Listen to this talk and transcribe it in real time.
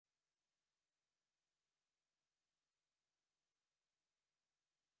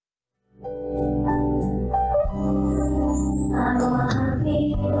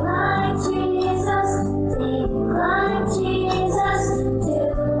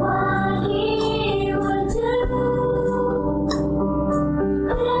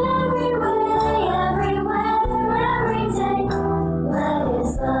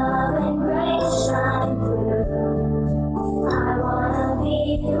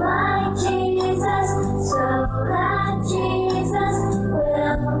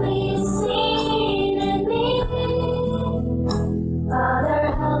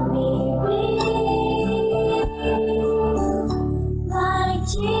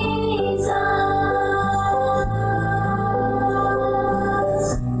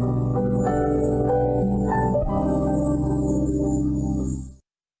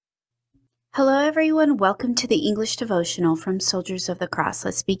everyone. Welcome to the English Devotional from Soldiers of the Cross.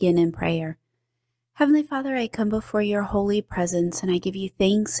 Let's begin in prayer. Heavenly Father, I come before your holy presence, and I give you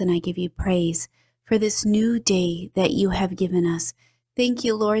thanks and I give you praise for this new day that you have given us. Thank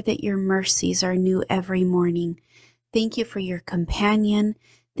you, Lord, that your mercies are new every morning. Thank you for your companion.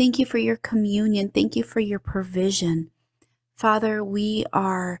 Thank you for your communion. Thank you for your provision. Father, we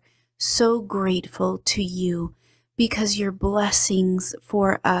are so grateful to you because your blessings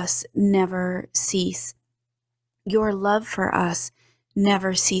for us never cease. Your love for us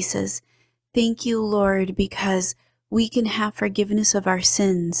never ceases. Thank you, Lord, because we can have forgiveness of our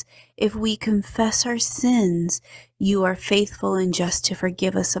sins. If we confess our sins, you are faithful and just to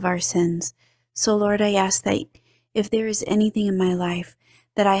forgive us of our sins. So, Lord, I ask that if there is anything in my life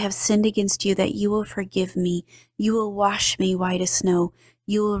that I have sinned against you, that you will forgive me. You will wash me white as snow.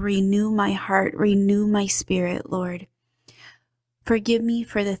 You will renew my heart, renew my spirit, Lord. Forgive me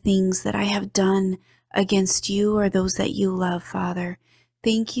for the things that I have done against you or those that you love, Father.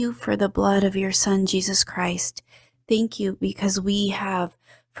 Thank you for the blood of your Son, Jesus Christ. Thank you because we have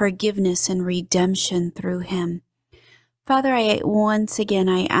forgiveness and redemption through him. Father, once again,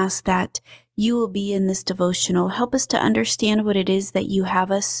 I ask that you will be in this devotional. Help us to understand what it is that you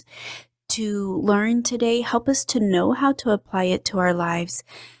have us to learn today. Help us to know how to apply it to our lives.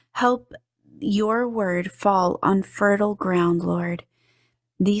 Help your word fall on fertile ground, Lord.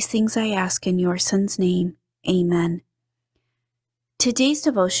 These things I ask in your Son's name. Amen. Today's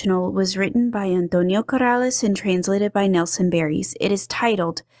devotional was written by Antonio Corrales and translated by Nelson Baires. It is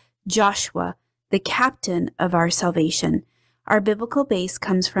titled, Joshua, the Captain of Our Salvation. Our biblical base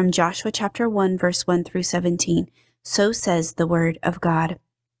comes from Joshua chapter 1, verse 1 through 17. So says the word of God.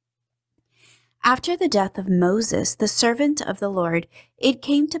 After the death of Moses, the servant of the Lord, it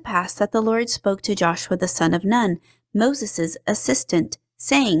came to pass that the Lord spoke to Joshua the son of Nun, Moses' assistant,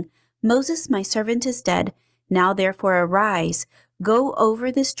 saying, Moses, my servant, is dead. Now therefore arise, go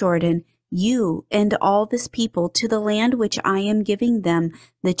over this Jordan, you and all this people, to the land which I am giving them,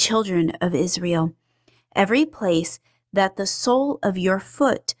 the children of Israel. Every place that the sole of your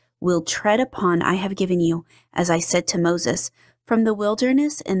foot will tread upon I have given you, as I said to Moses, from the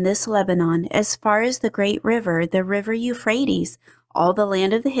wilderness in this Lebanon, as far as the great river, the river Euphrates, all the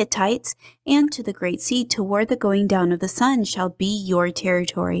land of the Hittites, and to the great sea toward the going down of the sun shall be your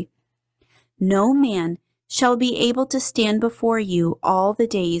territory. No man shall be able to stand before you all the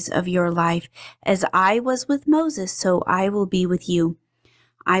days of your life. As I was with Moses, so I will be with you.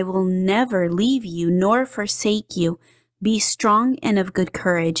 I will never leave you nor forsake you. Be strong and of good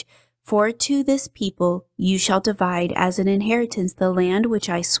courage. For to this people you shall divide as an inheritance the land which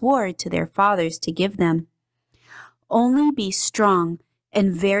I swore to their fathers to give them. Only be strong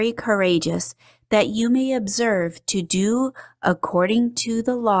and very courageous, that you may observe to do according to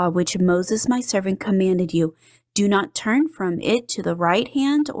the law which Moses my servant commanded you. Do not turn from it to the right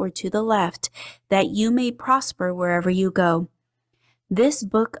hand or to the left, that you may prosper wherever you go. This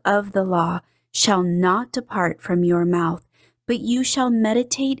book of the law shall not depart from your mouth, but you shall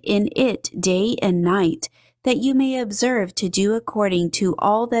meditate in it day and night, that you may observe to do according to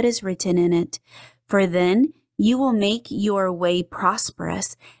all that is written in it. For then you will make your way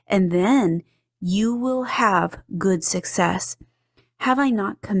prosperous, and then you will have good success. Have I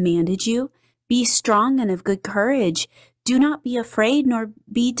not commanded you? Be strong and of good courage. Do not be afraid nor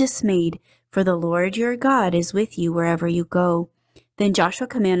be dismayed, for the Lord your God is with you wherever you go. Then Joshua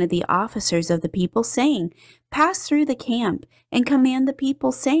commanded the officers of the people, saying, Pass through the camp, and command the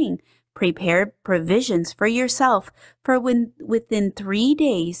people, saying, Prepare provisions for yourself, for within 3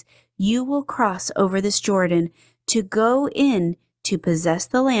 days you will cross over this Jordan, to go in to possess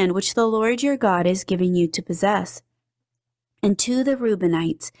the land which the Lord your God is giving you to possess. And to the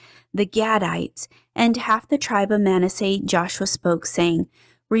Reubenites, the Gadites, and half the tribe of Manasseh Joshua spoke, saying,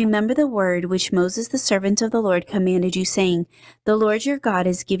 Remember the word which Moses the servant of the Lord commanded you, saying, The Lord your God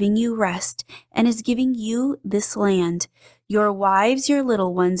is giving you rest, and is giving you this land. Your wives, your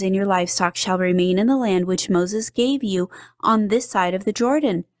little ones, and your livestock shall remain in the land which Moses gave you on this side of the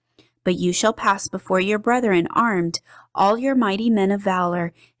Jordan. But you shall pass before your brethren armed, all your mighty men of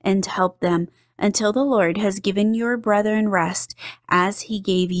valor, and help them, until the Lord has given your brethren rest, as he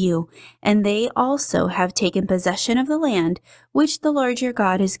gave you, and they also have taken possession of the land which the Lord your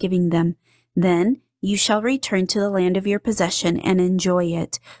God is giving them. Then you shall return to the land of your possession and enjoy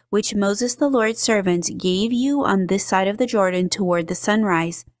it, which Moses the Lord's servant gave you on this side of the Jordan toward the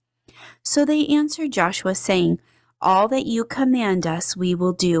sunrise. So they answered Joshua, saying, All that you command us we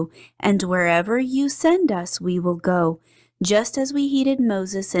will do, and wherever you send us we will go. Just as we heeded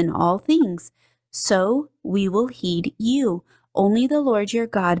Moses in all things, so we will heed you. Only the Lord your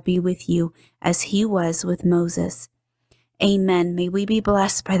God be with you, as he was with Moses. Amen. May we be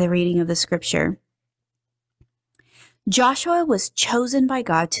blessed by the reading of the scripture. Joshua was chosen by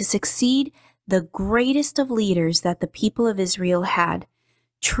God to succeed the greatest of leaders that the people of Israel had.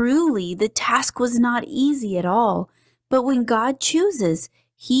 Truly, the task was not easy at all, but when God chooses,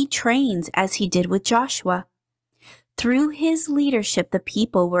 he trains, as he did with Joshua. Through his leadership, the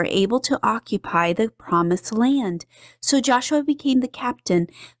people were able to occupy the promised land. So Joshua became the captain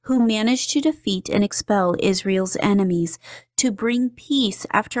who managed to defeat and expel Israel's enemies, to bring peace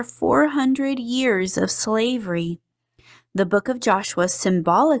after 400 years of slavery. The book of Joshua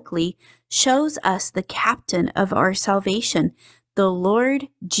symbolically shows us the captain of our salvation, the Lord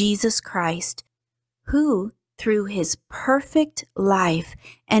Jesus Christ, who, through his perfect life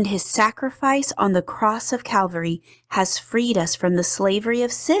and his sacrifice on the cross of Calvary, has freed us from the slavery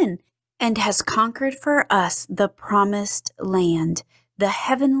of sin and has conquered for us the promised land, the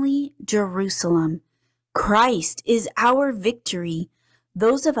heavenly Jerusalem. Christ is our victory.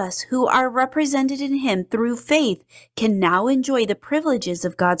 Those of us who are represented in him through faith can now enjoy the privileges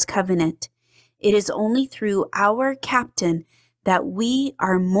of God's covenant. It is only through our captain that we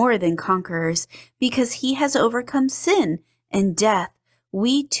are more than conquerors, because he has overcome sin and death.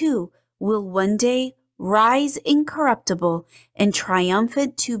 We too will one day rise incorruptible and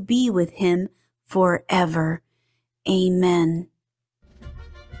triumphant to be with him forever. Amen.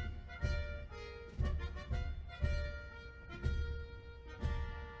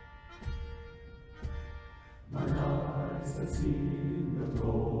 My eyes have seen the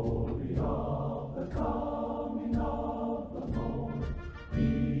glory of the coming of the Lord.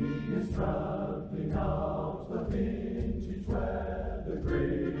 He is traveling out the vintage where the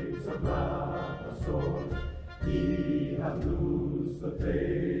grapes of wrath are stored. He hath loosed the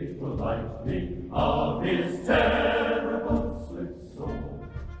fateful lightning of his terrible swift sword.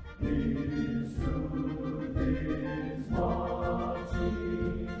 His truth is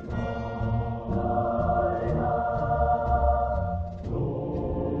marching on.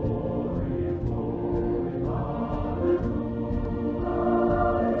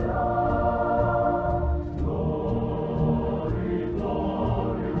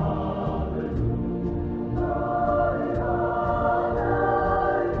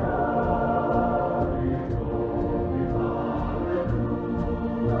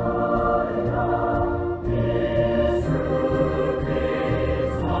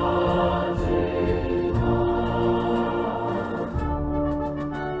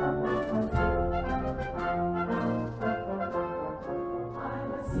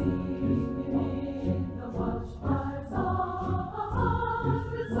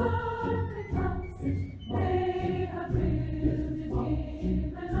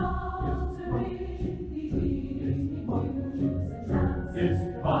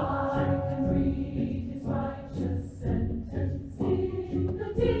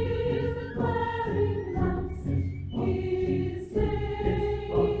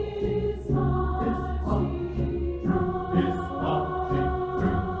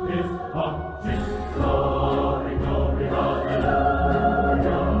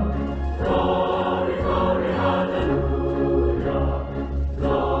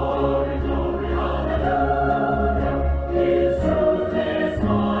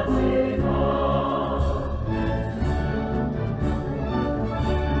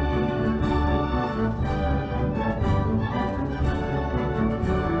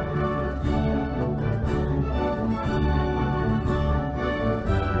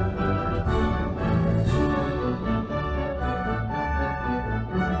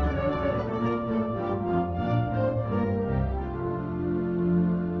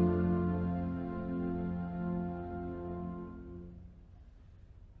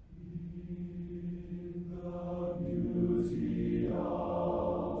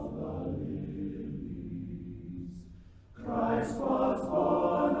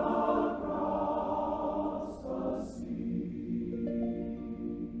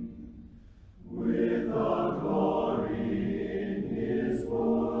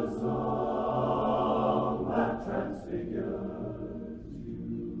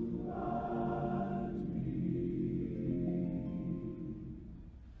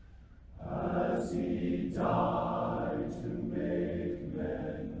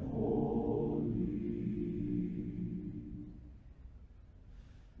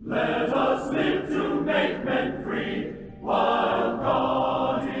 Let us live to make men free, while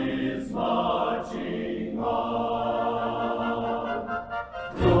God is marching on.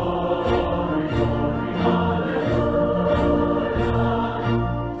 Glory, glory, hallelujah.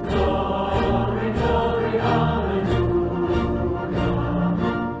 Glory, glory, hallelujah.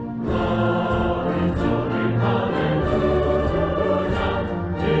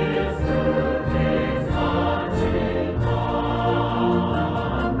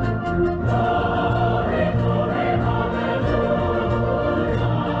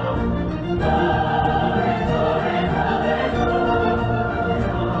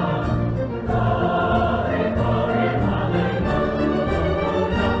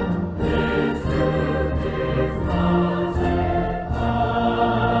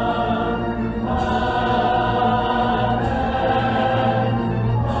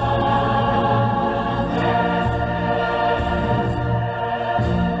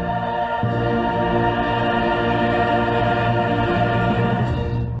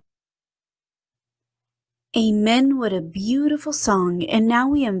 what a beautiful song. And now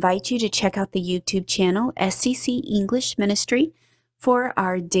we invite you to check out the YouTube channel, SCC English Ministry, for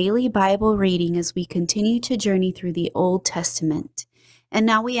our daily Bible reading as we continue to journey through the Old Testament. And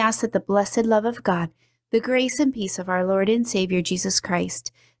now we ask that the blessed love of God, the grace and peace of our Lord and Savior Jesus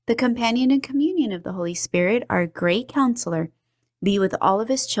Christ, the companion and communion of the Holy Spirit, our great counselor, be with all of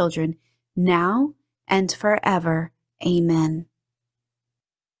his children, now and forever. Amen.